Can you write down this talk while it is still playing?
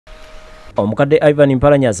Omukadde Ivan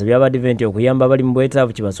Mpalanya asabye Abadiventi okuyamba abali mu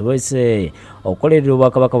bwetaavu kibasobozese okukolerera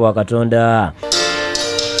obwakabaka bwa Katonda.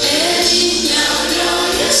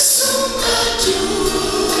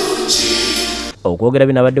 Okwogera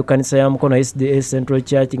bino abadde ku kkanisa ya Mukono SDA Central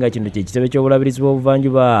Church nga kino kye kitebe ky'obulabirizi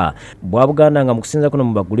bw'obuvanjuba bwa Buganda nga mu kusinza kuno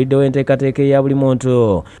mubaguliddewo enteekateeka eya buli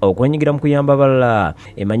muntu okwenyigira mu kuyamba abalala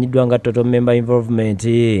emanyiddwa nga Total Member Involvement.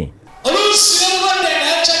 Oluusi n'obulwadde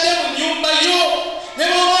n'akyadde mu nnyumba yo ne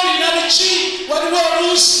bw'oba olina biki waliwo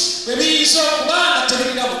oluusi bwe biyinza okuba nga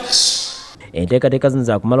tebirina mugaso. Enteekateeka zino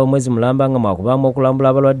zaakumala omwezi mulamba nga mwakubaamu okulambula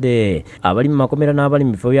abalwadde abali mu makomera n'abali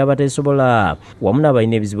mu bifo by'abateesobola wamu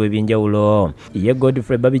n'abalina ebizibu eby'enjawulo. Ye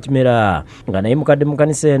Godfrey Babikimera nga naye mukadde mu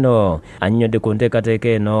kkanisa eno annyonnyodde ku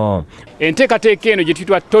nteekateeka eno. Enteekateeka eno gye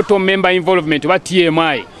tuyitwa Total Member Involvement oba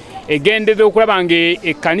TMI egenderera okulaba nga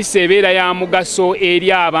ekkanisa ebeera ya mugaso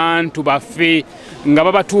eri abantu baffe nga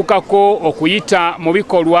babatuukako okuyita mu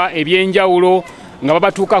bikolwa eby'enjawulo nga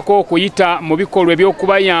babatuukako okuyita mu bikolwa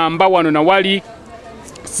ebyokubayamba wano na wali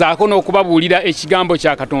saako n'okubabuulira ekigambo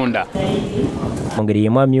kya Katonda. Mu ngeri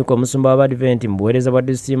y'emu amyuka omusumba w'Abadiventi mu buweereza bwa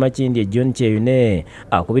disitulikiti Makindye John Kyeyune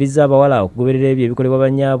akubiriza abawala okugoberera ebyo ebikolebwa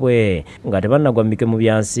bannyabwe nga tebannagwa mu mikemo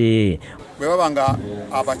byansi. Bwe baba nga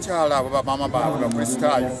abakyala abo bamaama baabwe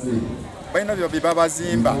bakristaayo balina bye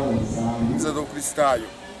babazimba nze z'okristaayo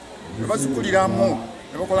ne bazikuliramu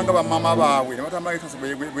ne bakola nga bamaama baabwe ne batambula ekkanisa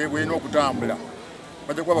bw'erina okutambula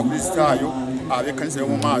bajja kuba bakristaayo ab'ekkanisa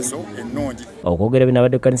y'omu maaso ennungi. Okwogera bino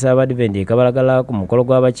abadde ku kkanisa y'Abadiventi ekabalagala ku mukolo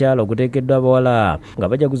gw'abakyala oguteekeddwa abawala nga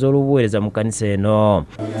bajaguza olw'obuweereza mu kkanisa eno.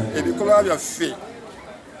 Ebikolwa byaffe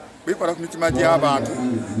bikola ku mitima gy'abantu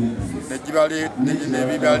ne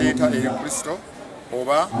bibaleeta eri Kristo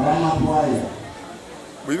oba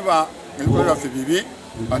bwe biba ebikolwa byaffe bibi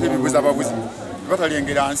ate bibuza ababuzi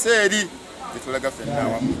batalengera nsi eri.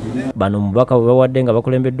 Bano mubaka bwe bawadde nga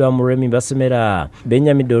bakulembeddwa mu Remi Basemera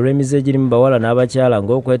bennyamidde olw'emize egiri mu bawala n'abakyala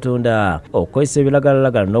ng'okwetunda okukozesa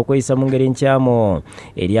ebiragalalagala n'okweyisa mu ngeri nkyamu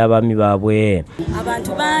eri abaami baabwe.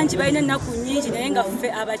 Abantu bangi balina ennaku nnyingi naye nga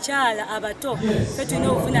ffe abakyala abato ffe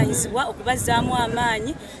tulina obuvunaanyizibwa okubazzaamu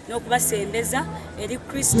amaanyi n'okubasembeza eri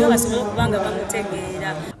Kristo basobole okuba nga bamutegeera.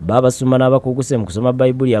 Baabasumba n'abakuuguse mu kusoma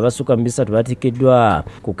Bayibuli abasukka mu 3 batikiddwa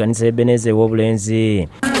ku kkanisa y'Ebeneza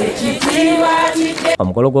ew'Obulenzi.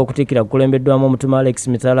 Omukolo gw'okutikkira gukulembeddwamu Omutume Alex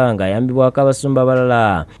Mitala nga ayambibwako abasumba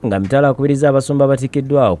abalala nga Mitala akubiriza abasumba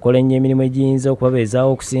abatikkiddwa okukola ennyo emirimu egiyinza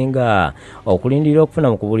okubabeezaawo okusinga okulindirira okufuna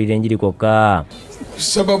mu kubuulira enjiri kwokka.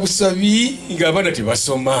 Tusaba busabi ng'abaana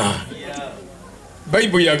tebasoma.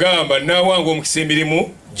 Bayibuli yagamba naawanga omukisa emirimu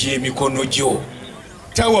gy'emikono gyo.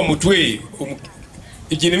 Tawa mutwe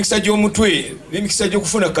egyo n'emikisa gy'omutwe n'emikisa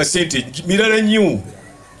gy'okufuna kasente mirala nnyo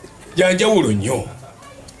gyanjawulo nnyo.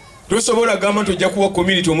 Tosobola gamba nti ojja kuwa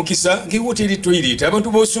community omukisa ng'ewoteri toilet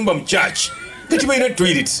abantu b'osumba mu church nga tebalina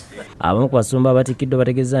toilet. Abamu ku basumba abatikkiddwa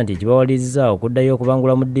bategeeza nti ekibawaliriza okuddayo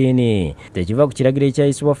okubangula mu ddiini tekiva ku kiragiro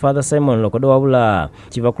ekyayisibwa Father Simon Lokodo wabula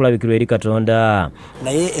kiva kulabikirwa eri Katonda.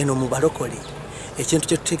 Naye eno mu balokole ekintu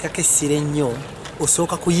kye tuteekako essira ennyo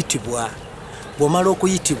osooka kuyitibwa. Bw'omala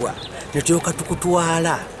okuyitibwa ne tulyoka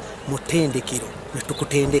tukutwala mu ttendekero ne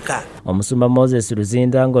tukutendeka. Omusumba Moses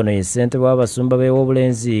Luzinda ngono ye ssentebe w'abasumba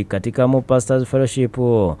b'Obulenzi Katikamu Pastors Fellowship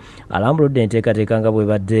alambuludde enteekateeka nga bwe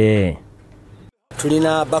badde.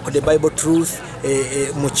 Tulina Back the Bible Truth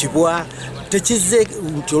mu Kibwa tekizze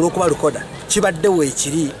nti olw'okuba lukoda kibaddewo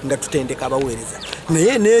ekiri nga tutendeka abaweereza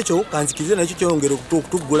naye n'ekyo kanzikirize nakyo kyongera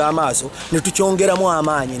okutuggula amaaso ne tukyongeramu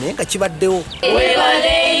amaanyi naye nga kibaddewo.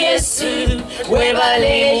 Webale Yesu,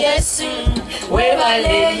 webale Yesu,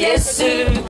 webale Yesu.